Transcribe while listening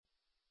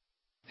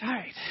All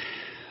right.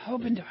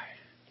 Open door.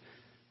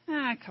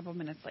 A couple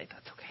minutes late.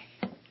 That's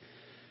okay.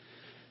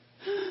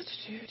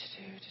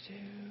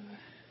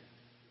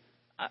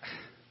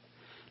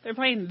 They're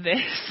playing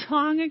this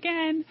song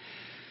again.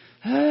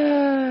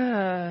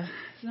 Isn't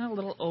that a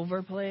little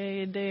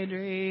overplayed,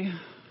 Deidre?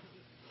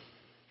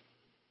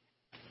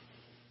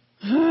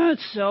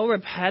 It's so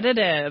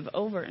repetitive.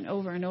 Over and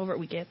over and over.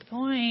 We get the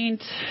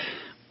point.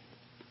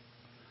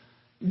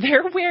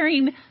 They're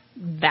wearing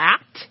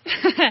that,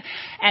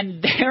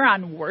 and they're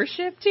on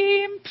worship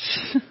team.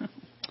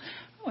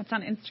 Oh, it's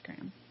on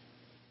Instagram.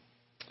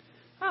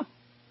 Oh,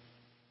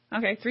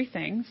 okay, 3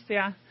 things.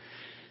 Yeah,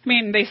 I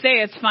mean, they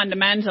say it's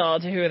fundamental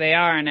to who they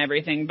are and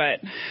everything, but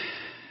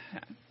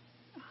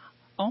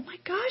oh my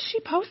gosh,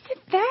 she posted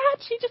that.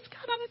 She just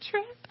got on a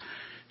trip.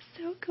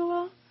 So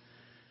cool.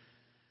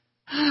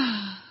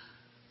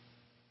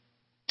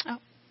 Oh,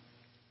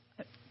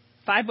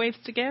 5 waves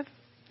to give.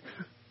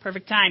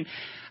 Perfect time.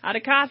 Out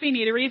of coffee,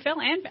 need a refill,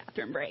 and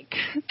bathroom break.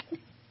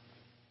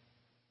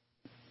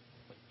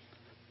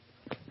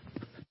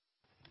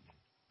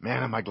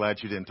 Man, am I glad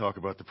you didn't talk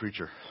about the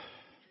preacher.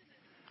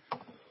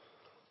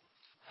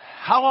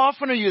 How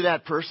often are you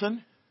that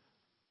person?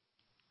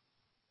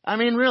 I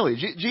mean, really,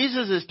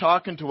 Jesus is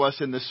talking to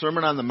us in the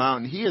Sermon on the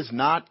Mount. He is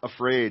not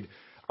afraid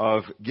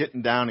of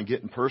getting down and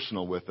getting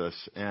personal with us.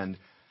 And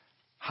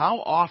how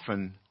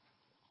often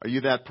are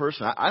you that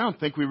person? I don't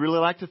think we really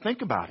like to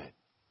think about it.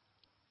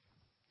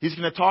 He's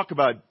going to talk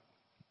about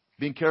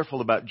being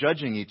careful about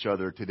judging each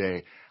other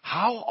today.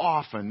 How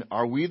often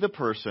are we the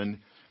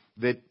person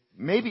that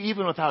maybe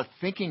even without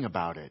thinking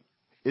about it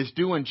is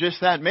doing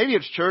just that? Maybe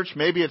it's church,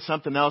 maybe it's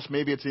something else,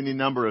 maybe it's any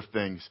number of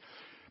things.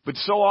 But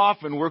so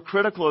often we're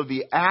critical of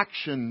the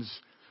actions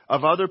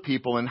of other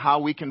people and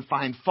how we can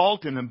find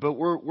fault in them. But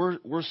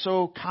we're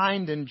so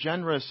kind and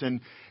generous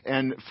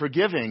and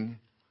forgiving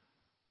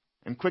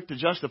and quick to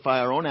justify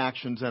our own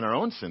actions and our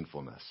own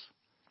sinfulness.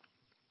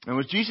 And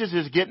what Jesus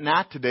is getting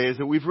at today is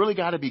that we've really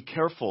got to be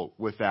careful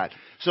with that.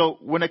 So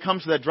when it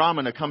comes to that drama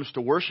and it comes to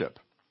worship,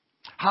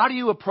 how do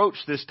you approach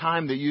this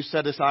time that you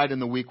set aside in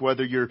the week,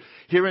 whether you're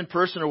here in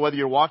person or whether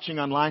you're watching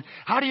online?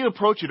 How do you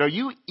approach it? Are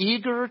you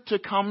eager to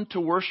come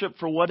to worship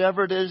for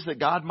whatever it is that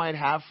God might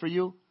have for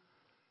you?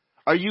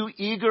 Are you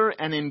eager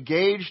and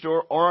engaged,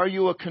 or are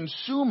you a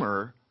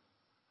consumer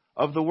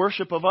of the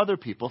worship of other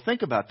people?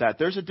 Think about that.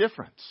 There's a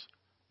difference.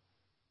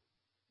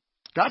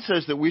 God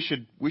says that we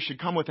should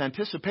come with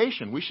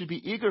anticipation. We should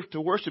be eager to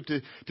worship,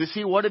 to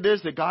see what it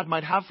is that God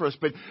might have for us.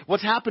 But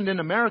what's happened in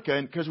America,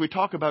 and because we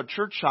talk about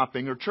church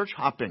shopping or church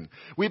hopping,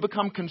 we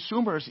become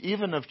consumers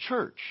even of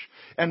church.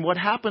 And what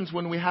happens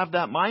when we have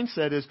that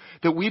mindset is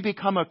that we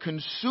become a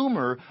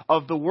consumer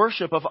of the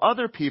worship of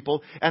other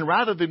people. And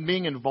rather than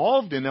being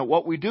involved in it,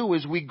 what we do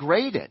is we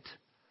grade it.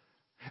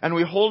 And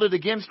we hold it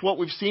against what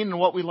we've seen and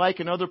what we like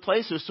in other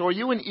places. So are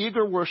you an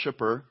eager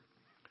worshiper?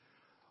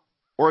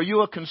 Or are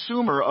you a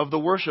consumer of the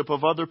worship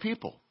of other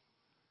people?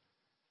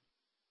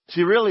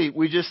 See, really,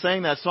 we just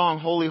sang that song,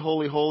 Holy,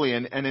 Holy, Holy,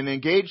 and an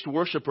engaged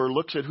worshiper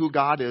looks at who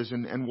God is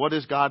and what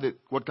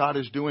God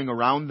is doing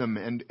around them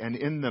and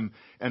in them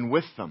and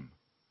with them.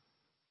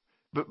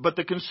 But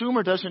the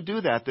consumer doesn't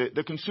do that.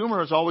 The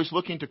consumer is always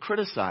looking to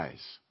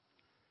criticize.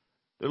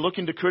 They're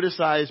looking to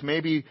criticize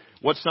maybe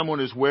what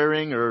someone is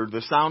wearing or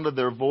the sound of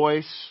their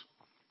voice,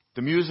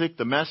 the music,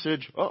 the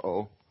message.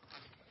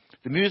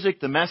 The music,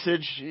 the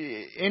message,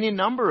 any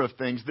number of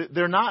things.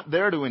 They're not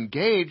there to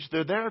engage.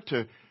 They're there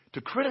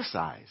to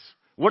criticize.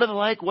 What do they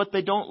like? What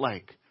they don't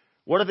like?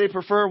 What do they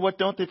prefer? What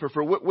don't they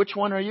prefer? Which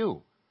one are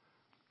you?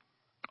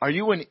 Are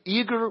you an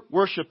eager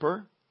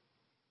worshiper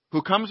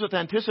who comes with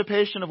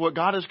anticipation of what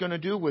God is going to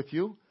do with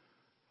you?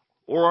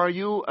 Or are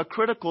you a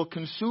critical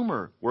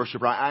consumer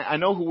worshiper? I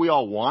know who we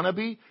all want to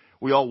be.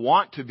 We all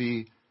want to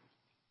be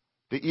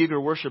the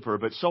eager worshiper.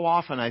 But so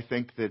often I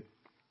think that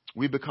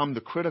we become the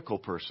critical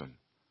person.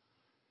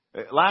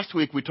 Last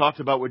week we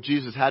talked about what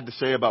Jesus had to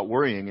say about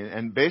worrying,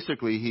 and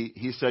basically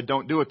he said,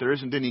 don't do it. There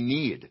isn't any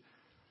need.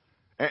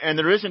 And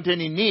there isn't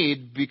any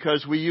need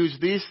because we use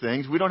these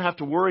things. We don't have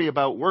to worry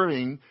about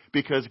worrying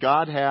because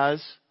God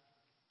has.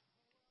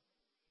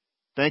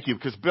 Thank you.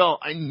 Because Bill,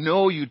 I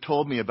know you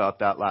told me about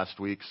that last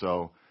week,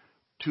 so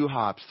 2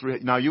 hops, 3.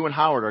 Now you and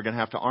Howard are going to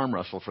have to arm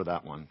wrestle for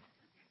that one.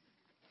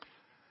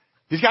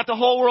 He's got the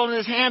whole world in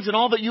his hands, and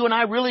all that you and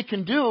I really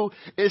can do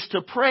is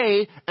to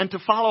pray and to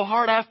follow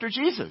hard after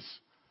Jesus.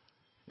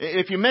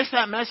 If you missed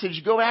that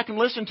message, go back and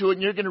listen to it,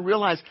 and you're going to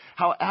realize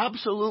how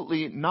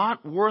absolutely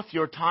not worth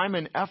your time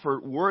and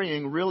effort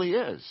worrying really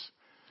is.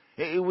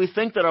 We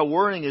think that our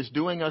worrying is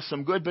doing us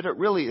some good, but it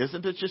really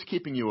isn't. It's just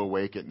keeping you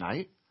awake at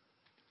night.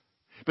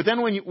 But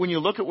then when you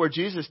look at where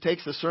Jesus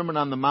takes the Sermon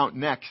on the Mount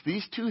next,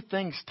 these two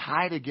things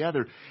tie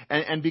together.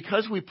 And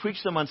because we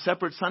preach them on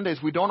separate Sundays,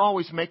 we don't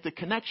always make the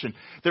connection.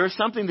 There is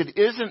something that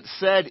isn't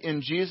said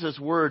in Jesus'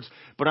 words,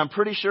 but I'm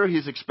pretty sure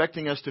he's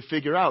expecting us to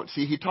figure out.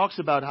 See, he talks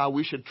about how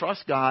we should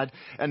trust God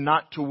and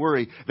not to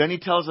worry. Then he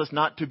tells us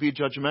not to be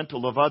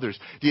judgmental of others.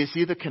 Do you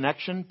see the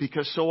connection?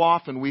 Because so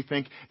often we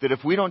think that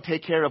if we don't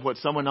take care of what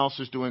someone else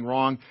is doing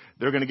wrong,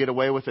 they're going to get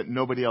away with it and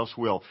nobody else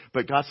will.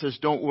 But God says,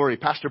 don't worry.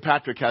 Pastor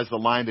Patrick has the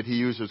line that he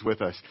uses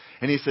with us.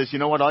 And he says, you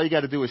know what? All you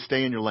got to do is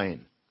stay in your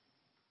lane.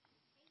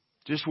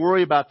 Just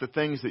worry about the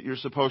things that you're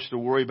supposed to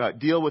worry about.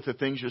 Deal with the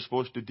things you're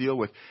supposed to deal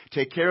with.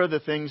 Take care of the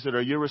things that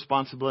are your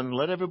responsibility and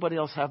let everybody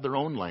else have their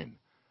own lane.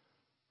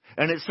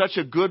 And it's such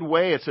a good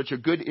way, it's such a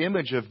good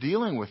image of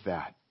dealing with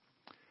that.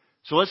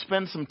 So let's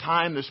spend some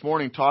time this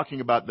morning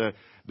talking about the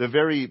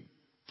very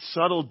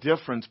subtle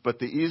difference, but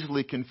the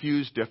easily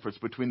confused difference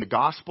between the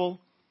gospel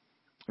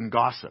and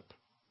gossip.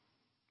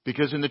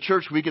 Because in the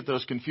church we get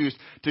those confused.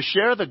 To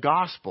share the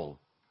gospel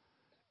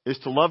is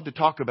to love to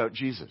talk about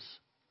Jesus.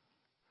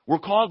 We're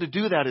called to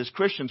do that as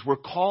Christians. We're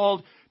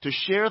called to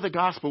share the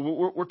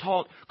gospel. We're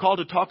called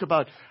to talk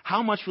about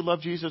how much we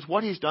love Jesus,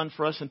 what he's done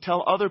for us, and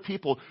tell other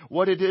people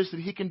what it is that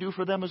he can do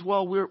for them as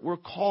well. We're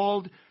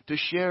called to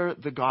share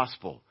the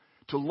gospel,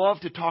 to love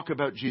to talk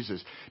about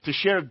Jesus. To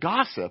share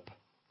gossip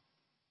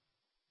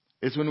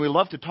is when we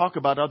love to talk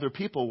about other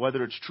people,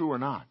 whether it's true or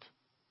not.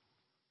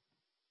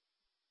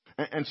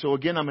 And so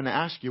again, I'm going to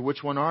ask you,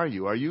 which one are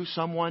you? Are you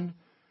someone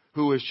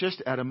who is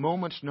just at a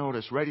moment's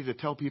notice ready to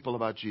tell people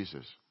about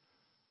Jesus?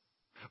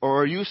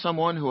 Or are you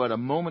someone who at a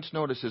moment's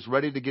notice is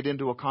ready to get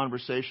into a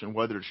conversation,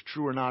 whether it's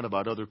true or not,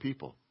 about other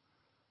people?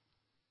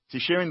 See,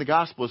 sharing the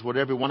gospel is what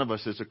every one of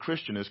us as a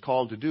Christian is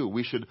called to do.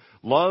 We should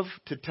love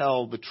to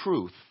tell the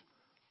truth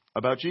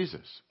about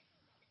Jesus.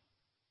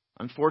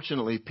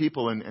 Unfortunately,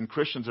 people and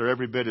Christians are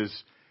every bit as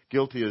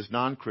guilty as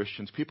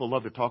non-Christians. People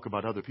love to talk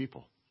about other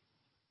people.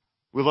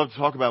 We love to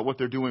talk about what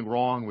they're doing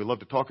wrong. We love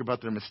to talk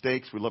about their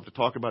mistakes. We love to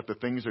talk about the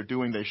things they're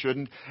doing they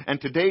shouldn't. And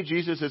today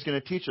Jesus is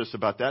going to teach us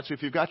about that. So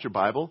if you've got your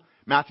Bible,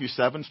 Matthew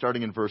 7,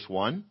 starting in verse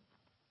 1.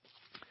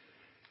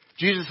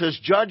 Jesus says,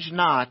 judge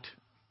not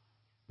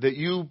that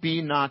you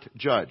be not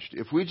judged.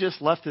 If we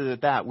just left it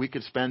at that, we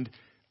could spend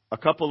a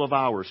couple of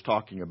hours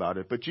talking about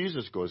it. But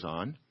Jesus goes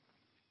on.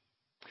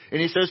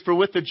 And he says, for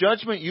with the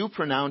judgment you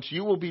pronounce,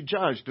 you will be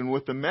judged. And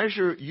with the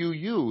measure you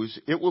use,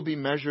 it will be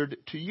measured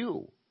to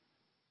you.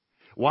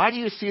 Why do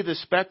you see the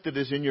speck that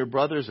is in your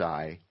brother's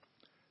eye,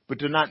 but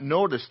do not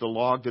notice the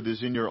log that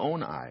is in your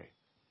own eye?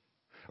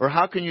 Or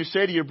how can you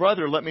say to your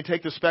brother, let me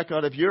take the speck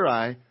out of your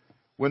eye,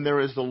 when there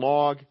is the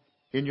log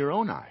in your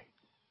own eye?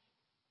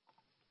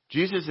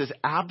 Jesus is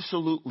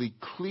absolutely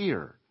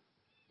clear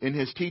in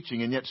his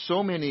teaching, and yet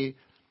so many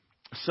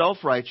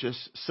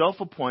self-righteous,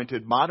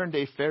 self-appointed,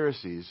 modern-day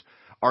Pharisees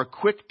are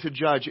quick to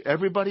judge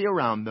everybody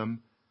around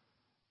them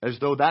as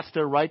though that's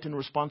their right and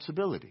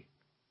responsibility.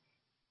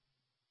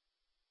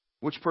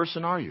 Which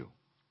person are you?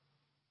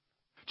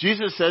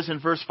 Jesus says in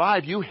verse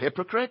 5, you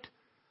hypocrite.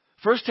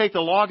 First take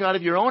the log out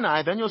of your own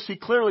eye, then you'll see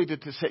clearly to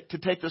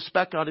take the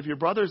speck out of your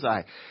brother's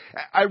eye.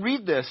 I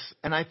read this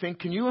and I think,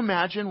 can you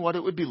imagine what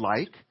it would be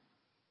like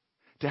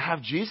to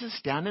have Jesus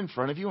stand in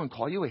front of you and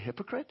call you a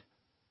hypocrite?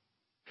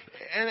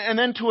 And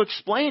then to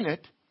explain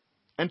it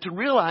and to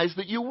realize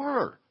that you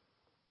were.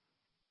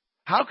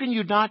 How can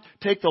you not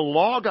take the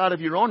log out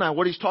of your own eye?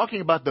 What he's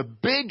talking about, the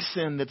big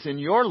sin that's in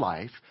your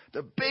life,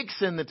 the big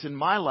sin that's in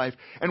my life.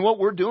 And what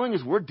we're doing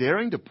is we're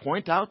daring to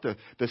point out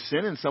the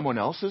sin in someone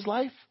else's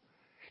life.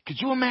 Could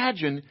you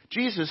imagine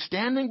Jesus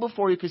standing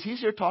before you, because he's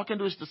here talking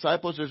to his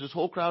disciples, there's this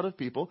whole crowd of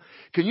people.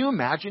 Can you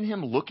imagine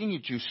him looking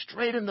at you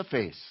straight in the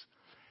face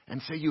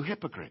and say, you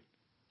hypocrite?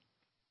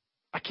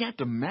 I can't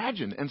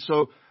imagine. And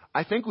so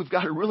I think we've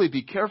got to really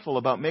be careful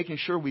about making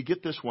sure we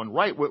get this one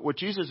right. What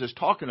Jesus is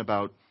talking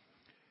about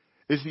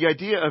is the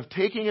idea of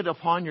taking it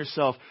upon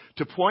yourself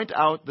to point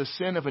out the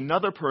sin of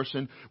another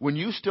person when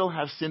you still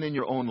have sin in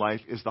your own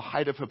life is the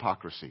height of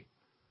hypocrisy.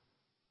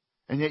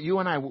 And yet you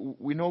and I,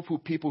 we know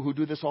people who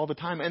do this all the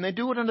time, and they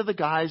do it under the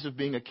guise of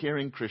being a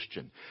caring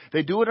Christian.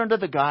 They do it under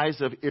the guise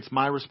of, it's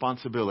my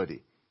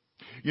responsibility.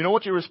 You know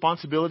what your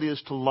responsibility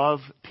is? To love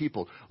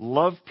people.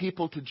 Love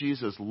people to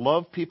Jesus.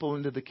 Love people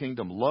into the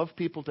kingdom. Love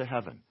people to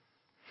heaven.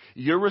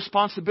 Your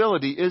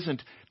responsibility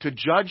isn't to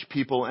judge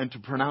people and to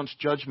pronounce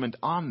judgment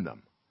on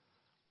them.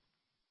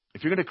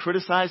 If you're going to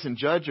criticize and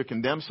judge or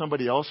condemn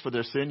somebody else for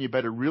their sin, you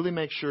better really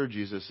make sure,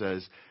 Jesus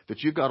says,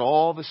 that you've got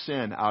all the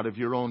sin out of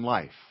your own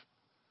life.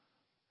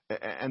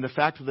 And the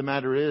fact of the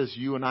matter is,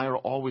 you and I are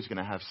always going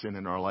to have sin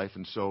in our life,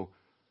 and so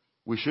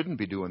we shouldn't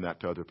be doing that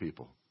to other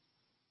people.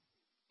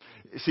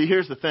 See,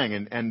 here's the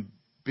thing, and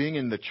being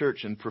in the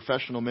church and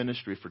professional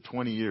ministry for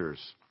 20 years,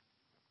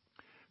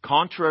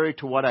 contrary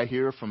to what I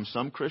hear from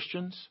some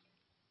Christians,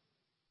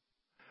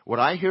 what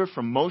I hear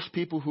from most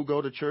people who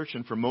go to church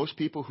and from most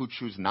people who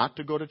choose not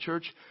to go to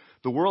church,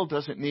 the world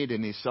doesn't need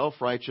any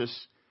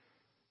self-righteous,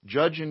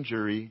 judge and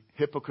jury,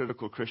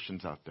 hypocritical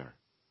Christians out there.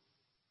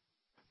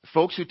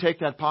 Folks who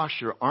take that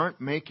posture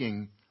aren't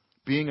making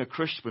being a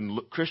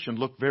Christian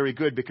look very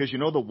good, because you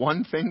know the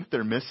one thing that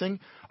they're missing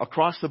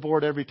across the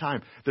board every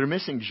time? They're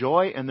missing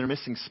joy and they're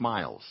missing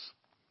smiles.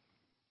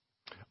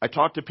 I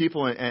talk to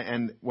people,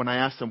 and when I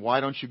ask them,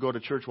 why don't you go to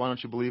church? Why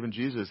don't you believe in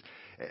Jesus?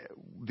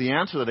 The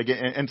answer that I get,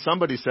 and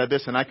somebody said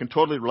this, and I can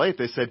totally relate.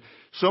 They said,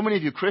 so many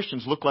of you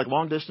Christians look like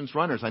long-distance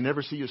runners. I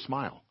never see you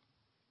smile.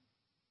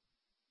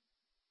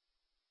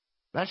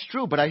 That's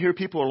true, but I hear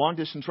people who are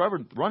long-distance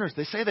runners,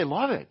 they say they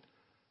love it.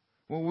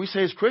 When we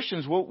say as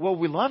Christians, well,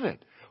 we love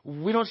it.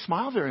 We don't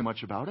smile very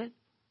much about it.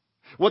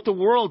 What the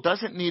world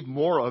doesn't need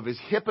more of is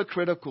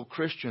hypocritical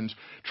Christians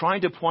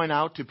trying to point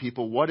out to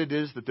people what it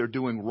is that they're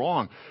doing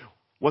wrong.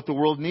 What the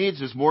world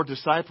needs is more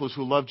disciples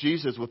who love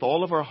Jesus with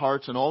all of our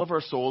hearts and all of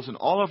our souls and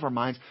all of our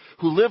minds,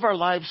 who live our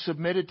lives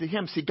submitted to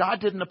Him. See, God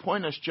didn't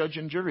appoint us judge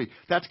and jury.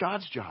 That's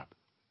God's job.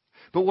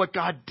 But what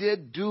God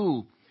did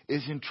do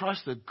is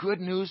entrust the good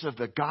news of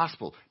the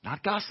gospel,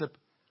 not gossip,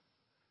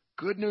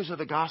 good news of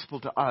the gospel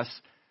to us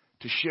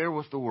to share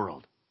with the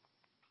world.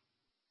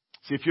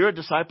 See, if you're a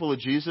disciple of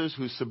Jesus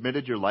who's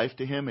submitted your life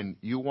to Him and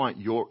you want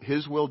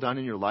His will done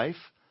in your life,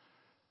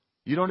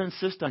 you don't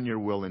insist on your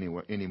will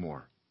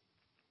anymore.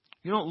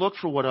 You don't look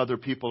for what other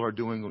people are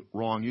doing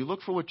wrong. You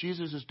look for what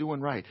Jesus is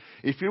doing right.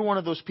 If you're one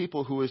of those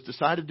people who has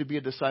decided to be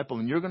a disciple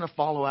and you're going to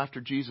follow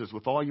after Jesus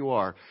with all you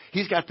are,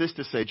 He's got this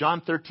to say,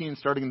 John 13,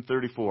 starting in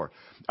 34.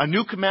 A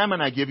new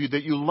commandment I give you,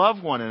 that you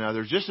love one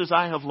another just as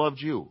I have loved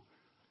you.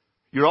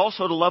 You're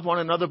also to love one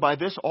another. By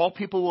this, all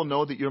people will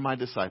know that you're my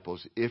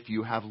disciples, if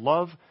you have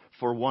love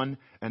for one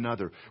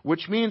another.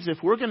 Which means if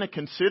we're going to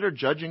consider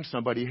judging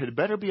somebody, it had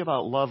better be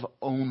about love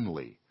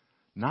only,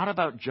 not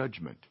about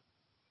judgment.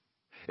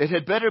 It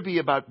had better be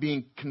about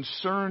being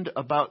concerned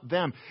about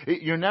them.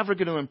 You're never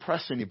going to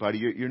impress anybody.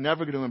 You're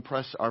never going to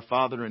impress our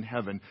Father in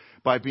heaven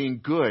by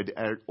being good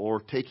at,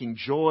 or taking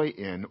joy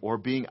in, or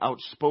being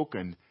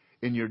outspoken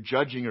in your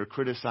judging or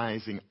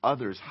criticizing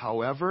others.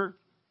 However,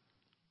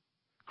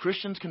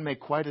 Christians can make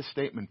quite a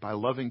statement by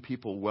loving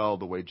people well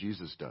the way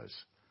Jesus does.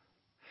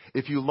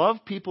 If you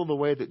love people the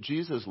way that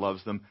Jesus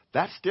loves them,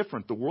 that's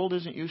different. The world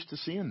isn't used to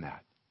seeing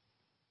that.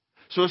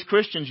 So as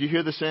Christians, you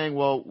hear the saying,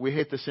 well, we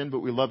hate the sin, but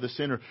we love the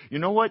sinner. You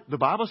know what? The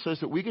Bible says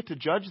that we get to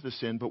judge the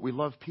sin, but we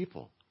love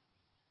people.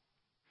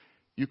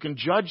 You can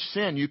judge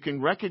sin. You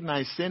can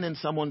recognize sin in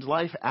someone's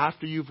life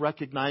after you've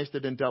recognized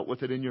it and dealt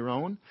with it in your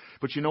own.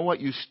 But you know what?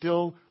 You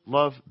still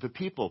love the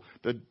people.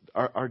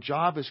 Our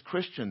job as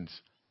Christians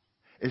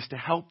is to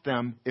help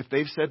them, if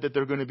they've said that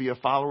they're going to be a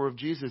follower of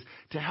Jesus,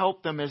 to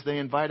help them as they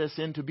invite us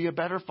in to be a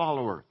better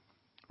follower.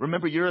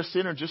 Remember, you're a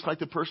sinner just like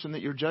the person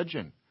that you're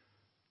judging.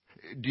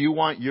 Do you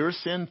want your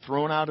sin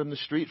thrown out in the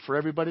street for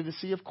everybody to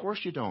see? Of course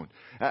you don't.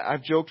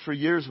 I've joked for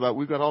years about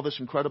we've got all this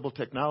incredible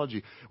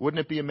technology. Wouldn't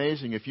it be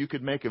amazing if you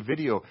could make a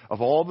video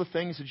of all the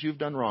things that you've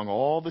done wrong,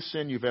 all the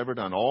sin you've ever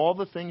done, all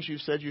the things you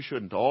said you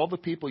shouldn't, all the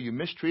people you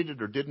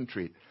mistreated or didn't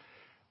treat,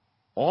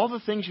 all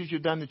the things that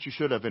you've done that you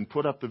should have, and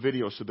put up the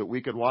video so that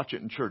we could watch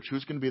it in church?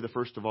 Who's going to be the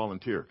first to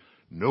volunteer?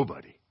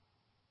 Nobody.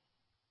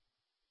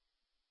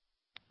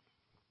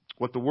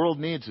 What the world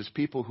needs is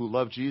people who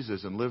love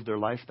Jesus and live their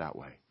life that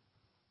way.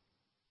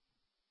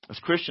 As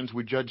Christians,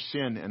 we judge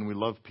sin and we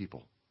love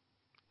people.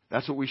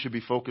 That's what we should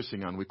be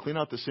focusing on. We clean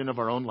out the sin of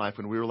our own life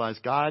when we realize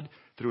God,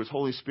 through His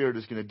Holy Spirit,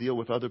 is going to deal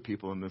with other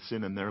people and the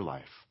sin in their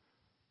life.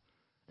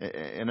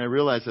 And I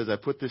realize as I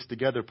put this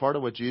together, part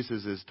of what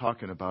Jesus is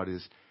talking about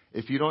is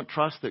if you don't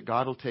trust that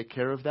God will take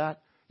care of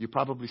that, you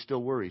probably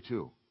still worry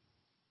too.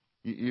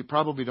 You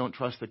probably don't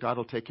trust that God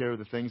will take care of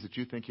the things that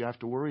you think you have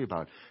to worry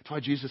about. That's why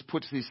Jesus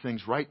puts these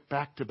things right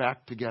back to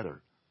back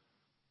together.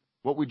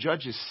 What we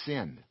judge is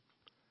sin.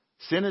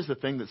 Sin is the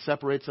thing that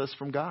separates us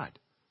from God.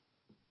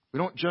 We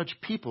don't judge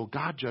people.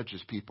 God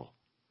judges people.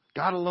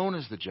 God alone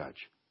is the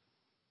judge.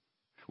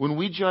 When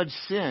we judge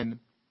sin,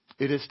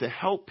 it is to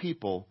help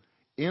people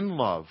in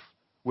love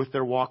with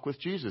their walk with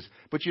Jesus.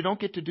 But you don't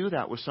get to do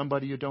that with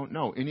somebody you don't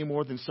know, any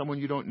more than someone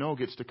you don't know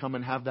gets to come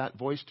and have that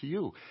voice to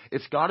you.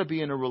 It's got to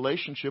be in a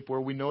relationship where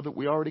we know that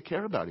we already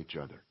care about each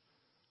other.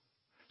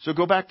 So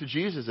go back to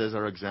Jesus as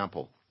our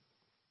example.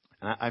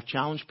 And I've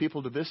challenged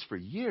people to this for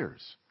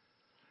years.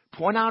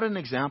 Point out an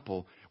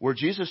example where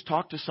Jesus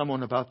talked to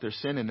someone about their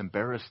sin and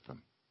embarrassed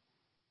them.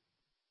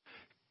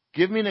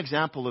 Give me an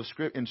example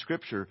in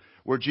Scripture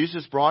where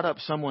Jesus brought up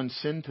someone's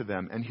sin to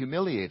them and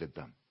humiliated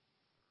them.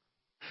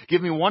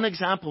 Give me one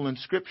example in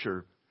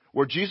Scripture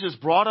where Jesus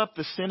brought up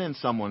the sin in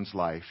someone's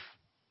life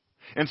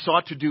and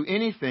sought to do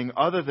anything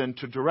other than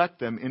to direct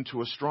them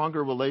into a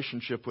stronger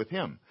relationship with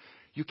Him.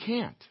 You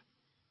can't.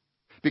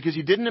 Because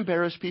He didn't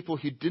embarrass people,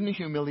 He didn't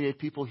humiliate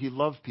people, He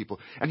loved people.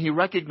 And He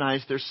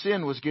recognized their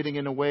sin was getting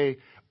in the way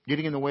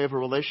of a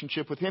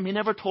relationship with Him. He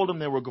never told them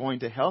they were going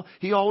to hell.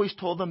 He always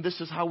told them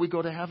this is how we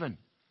go to heaven.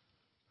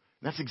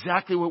 That's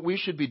exactly what we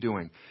should be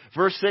doing.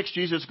 Verse 6,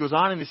 Jesus goes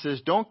on and he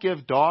says, don't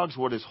give dogs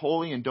what is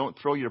holy, and don't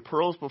throw your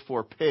pearls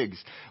before pigs,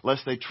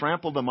 lest they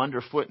trample them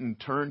underfoot and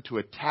turn to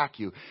attack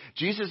you.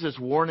 Jesus is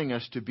warning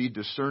us to be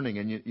discerning.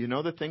 And you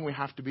know the thing we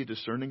have to be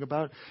discerning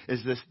about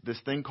is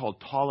this thing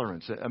called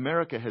tolerance.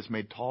 America has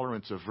made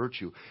tolerance a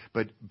virtue,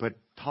 but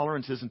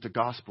tolerance isn't a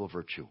gospel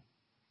virtue.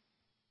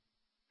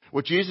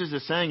 What Jesus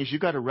is saying is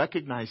you've got to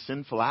recognize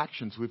sinful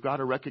actions. We've got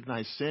to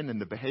recognize sin and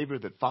the behavior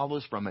that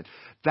follows from it.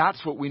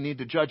 That's what we need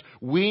to judge.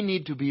 We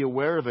need to be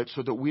aware of it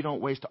so that we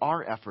don't waste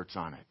our efforts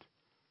on it.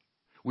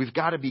 We've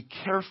got to be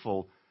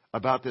careful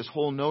about this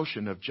whole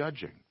notion of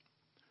judging.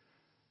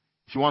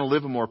 If you want to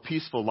live a more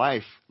peaceful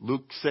life,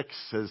 Luke 6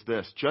 says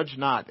this, judge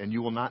not and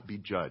you will not be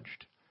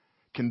judged.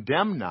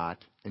 Condemn not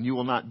and you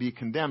will not be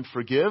condemned.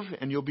 Forgive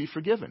and you'll be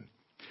forgiven.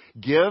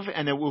 Give,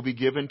 and it will be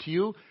given to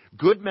you.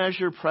 Good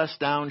measure, pressed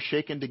down,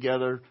 shaken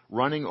together,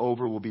 running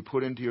over, will be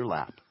put into your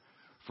lap.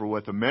 For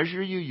with the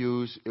measure you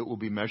use, it will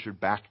be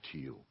measured back to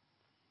you.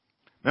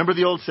 Remember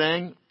the old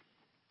saying,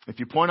 if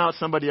you point out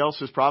somebody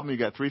else's problem, you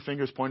got 3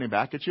 fingers pointing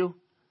back at you?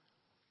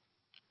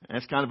 And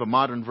that's kind of a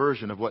modern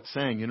version of what's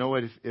saying, you know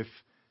what, if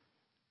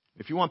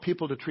you want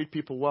people to treat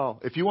people well,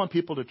 if you want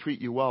people to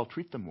treat you well,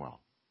 treat them well.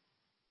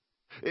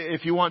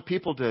 If you want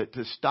people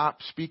to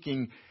stop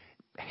speaking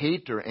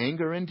hate or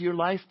anger into your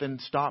life, then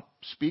stop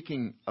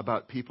speaking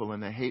about people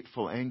in a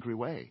hateful, angry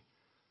way.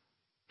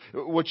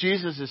 What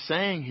Jesus is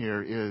saying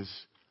here is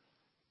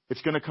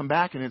it's going to come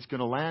back and it's going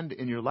to land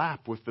in your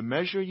lap. With the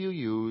measure you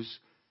use,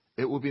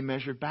 it will be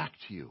measured back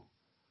to you.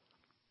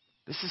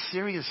 This is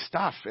serious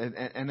stuff.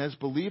 And as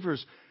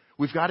believers,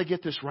 we've got to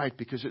get this right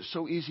because it's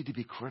so easy to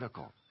be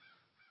critical.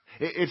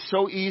 It's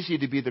so easy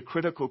to be the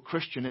critical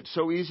Christian. It's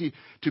so easy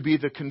to be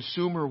the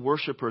consumer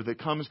worshiper that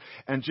comes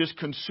and just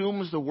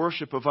consumes the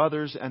worship of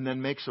others and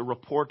then makes a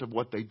report of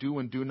what they do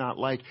and do not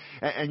like.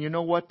 And you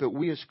know what? But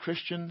we as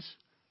Christians,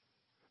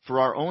 for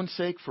our own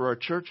sake, for our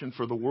church, and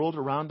for the world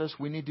around us,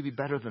 we need to be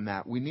better than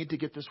that. We need to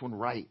get this one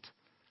right.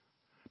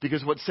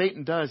 Because what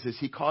Satan does is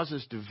he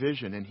causes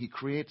division and he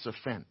creates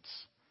offense.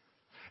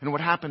 And what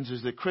happens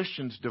is that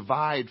Christians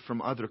divide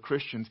from other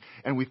Christians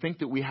and we think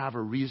that we have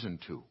a reason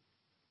to.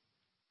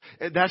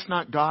 That's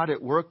not God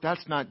at work.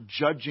 That's not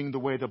judging the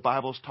way the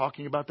Bible's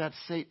talking about. That's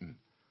Satan.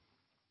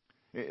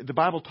 The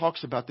Bible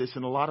talks about this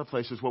in a lot of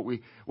places, what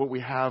we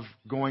have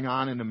going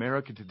on in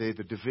America today,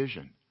 the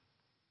division.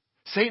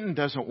 Satan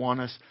doesn't want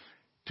us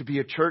to be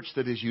a church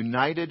that is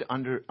united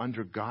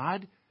under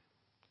God.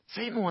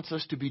 Satan wants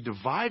us to be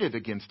divided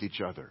against each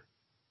other.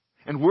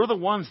 And we're the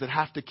ones that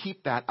have to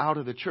keep that out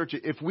of the church.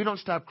 If we don't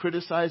stop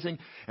criticizing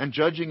and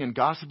judging and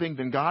gossiping,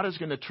 then God is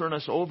going to turn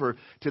us over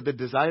to the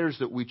desires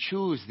that we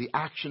choose, the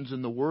actions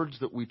and the words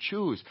that we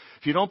choose.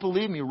 If you don't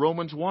believe me,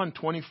 Romans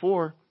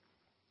 1:24,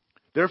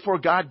 therefore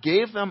God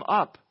gave them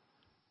up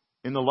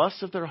in the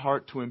lusts of their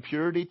heart to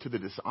impurity, to the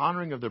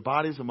dishonoring of their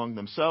bodies among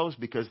themselves,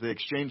 because they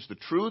exchanged the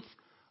truth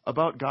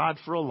about God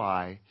for a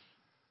lie,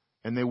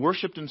 and they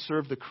worshipped and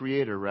served the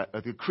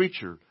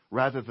creature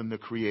rather than the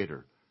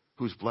Creator,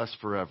 who's blessed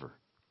forever.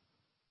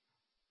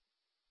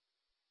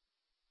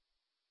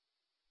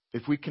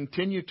 If we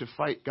continue to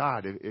fight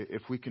God,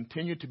 if we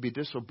continue to be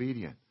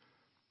disobedient,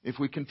 if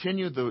we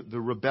continue the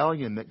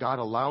rebellion that God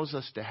allows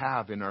us to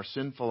have in our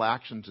sinful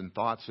actions and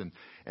thoughts and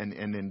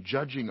in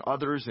judging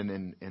others and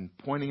in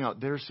pointing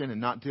out their sin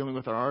and not dealing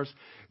with ours,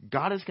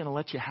 God is going to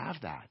let you have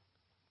that.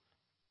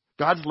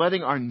 God's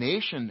letting our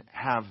nation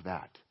have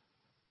that.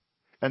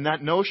 And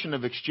that notion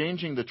of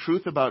exchanging the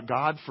truth about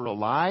God for a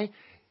lie,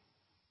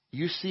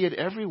 you see it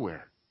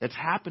everywhere. It's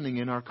happening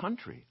in our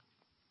country.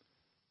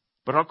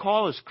 But our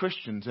call as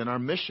Christians and our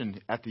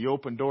mission at the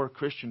Open Door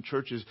Christian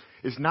Churches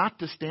is not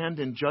to stand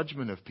in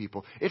judgment of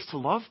people. It's to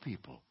love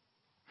people.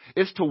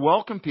 It's to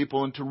welcome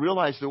people and to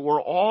realize that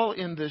we're all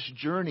in this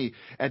journey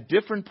at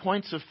different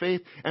points of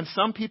faith. And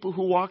some people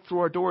who walk through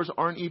our doors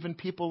aren't even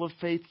people of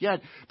faith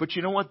yet. But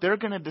you know what? They're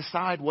going to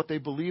decide what they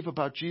believe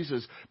about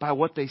Jesus by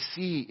what they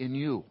see in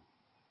you.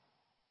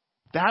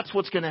 That's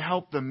what's going to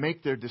help them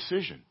make their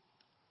decision.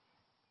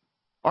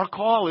 Our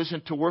call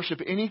isn't to worship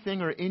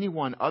anything or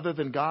anyone other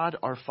than God,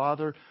 our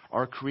Father,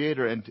 our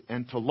Creator,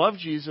 and to love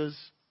Jesus,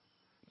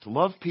 to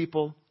love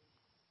people,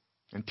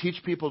 and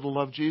teach people to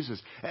love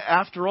Jesus.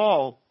 After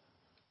all,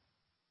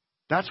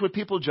 that's what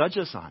people judge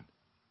us on.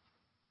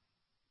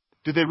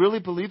 Do they really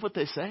believe what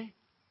they say?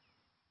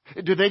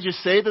 Do they just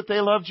say that they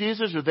love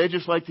Jesus, or they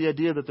just like the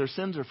idea that their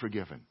sins are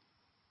forgiven?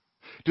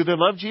 Do they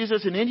love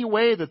Jesus in any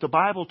way that the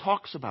Bible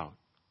talks about?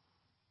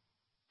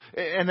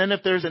 And then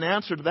if there's an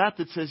answer to that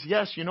says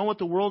yes, you know what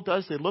the world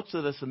does? They look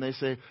at us and they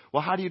say,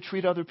 well, how do you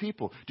treat other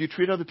people? Do you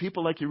treat other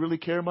people like you really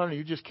care about them, or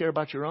you just care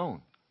about your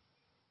own?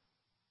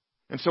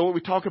 And so what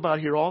we talk about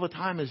here all the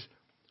time is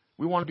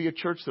we want to be a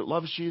church that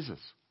loves Jesus.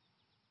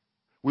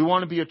 We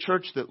want to be a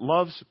church that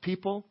loves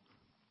people,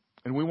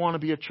 and we want to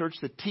be a church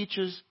that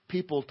teaches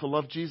people to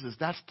love Jesus.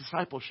 That's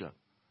discipleship.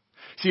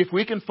 See, if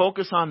we can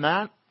focus on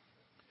that,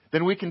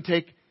 then we can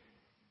take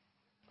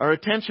our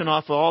attention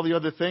off of all the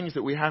other things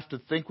that we have to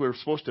think we're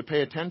supposed to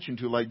pay attention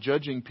to, like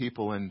judging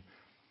people and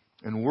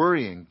and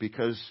worrying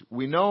because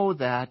we know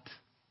that,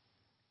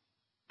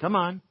 come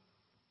on,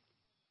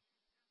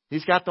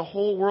 He's got the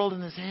whole world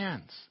in His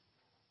hands.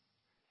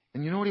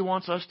 And you know what He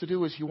wants us to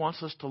do is He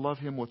wants us to love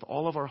Him with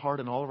all of our heart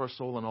and all of our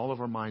soul and all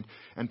of our mind,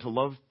 and to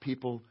love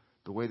people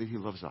the way that He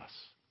loves us.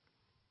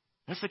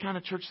 That's the kind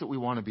of church that we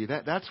want to be.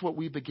 That's what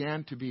we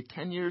began to be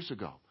 10 years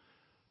ago.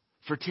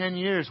 For 10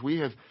 years, we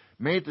have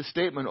made the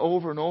statement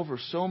over and over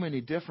so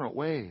many different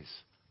ways.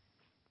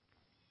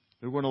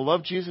 We're going to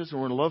love Jesus, and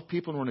we're going to love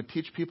people, and we're going to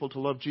teach people to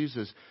love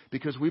Jesus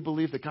because we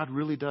believe that God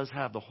really does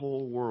have the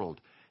whole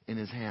world in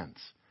His hands.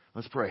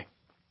 Let's pray.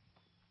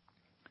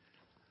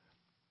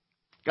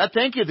 God,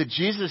 thank You that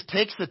Jesus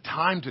takes the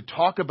time to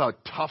talk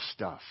about tough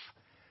stuff.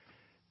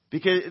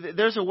 Because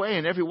there's a way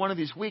in every one of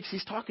these weeks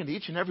He's talking to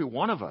each and every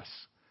one of us.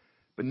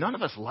 But none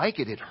of us like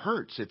it. It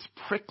hurts. It's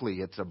prickly.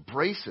 It's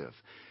abrasive.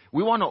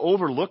 We want to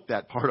overlook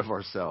that part of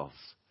ourselves.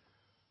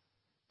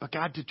 But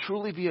God, to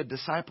truly be a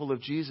disciple of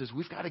Jesus,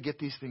 we've got to get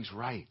these things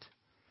right.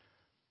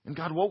 And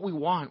God, what we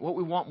want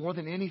more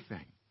than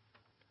anything,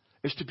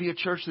 is to be a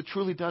church that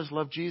truly does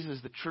love Jesus,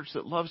 the church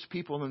that loves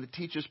people and that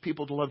teaches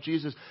people to love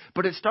Jesus.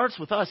 But it starts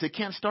with us. It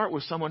can't start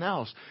with someone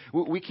else.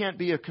 We can't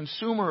be a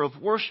consumer of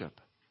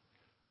worship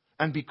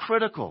and be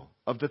critical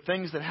of the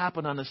things that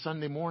happen on a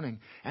Sunday morning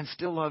and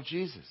still love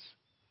Jesus.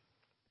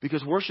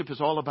 Because worship is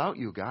all about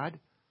You, God.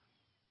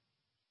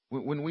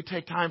 When we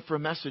take time for a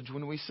message,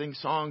 when we sing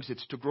songs,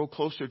 it's to grow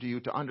closer to You,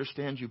 to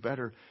understand You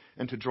better,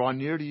 and to draw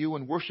near to You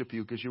and worship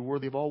You because You're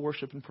worthy of all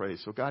worship and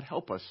praise. So God,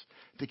 help us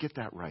to get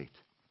that right.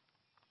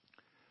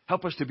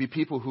 Help us to be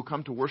people who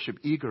come to worship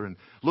eager and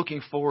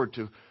looking forward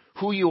to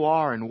who You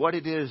are and what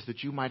it is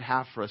that You might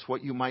have for us,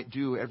 what You might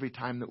do every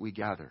time that we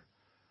gather.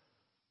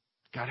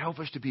 God, help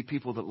us to be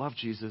people that love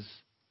Jesus,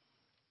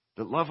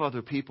 that love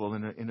other people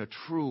in a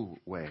true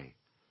way,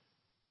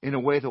 in a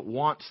way that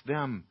wants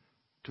them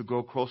to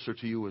go closer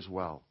to You as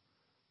well.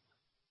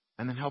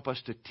 And then help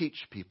us to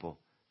teach people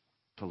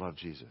to love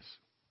Jesus.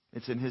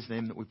 It's in His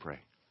name that we pray.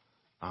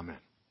 Amen.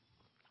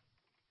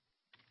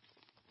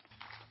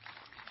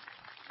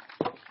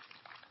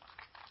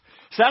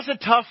 So that's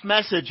a tough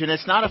message, and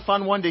it's not a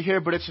fun one to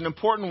hear, but it's an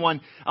important one.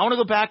 I want to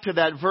go back to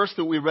that verse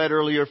that we read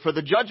earlier. For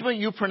the judgment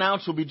you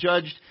pronounce will be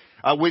judged,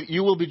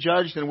 you will be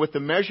judged, and with the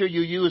measure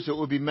you use, it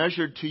will be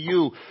measured to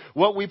you.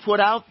 What we put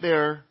out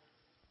there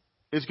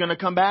is going to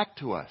come back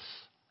to us.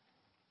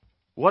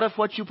 What if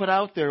what you put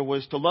out there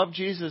was to love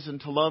Jesus and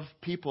to love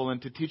people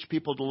and to teach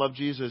people to love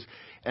Jesus,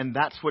 and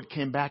that's what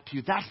came back to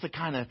you? That's the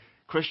kind of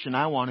Christian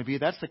I want to be.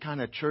 That's the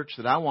kind of church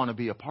that I want to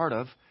be a part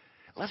of.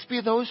 Let's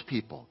be those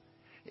people.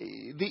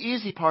 The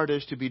easy part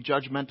is to be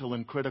judgmental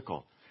and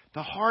critical.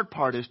 The hard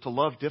part is to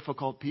love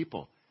difficult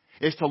people.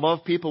 Is to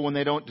love people when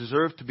they don't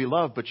deserve to be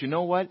loved. But you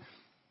know what?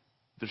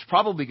 There's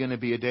probably going to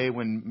be a day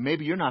when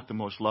maybe you're not the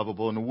most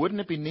lovable. And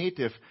wouldn't it be neat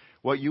if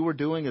what you were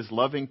doing is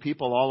loving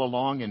people all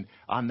along, and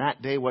on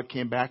that day what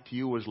came back to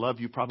you was love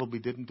you probably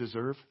didn't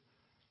deserve?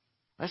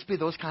 Let's be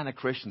those kind of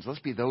Christians. Let's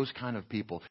be those kind of people.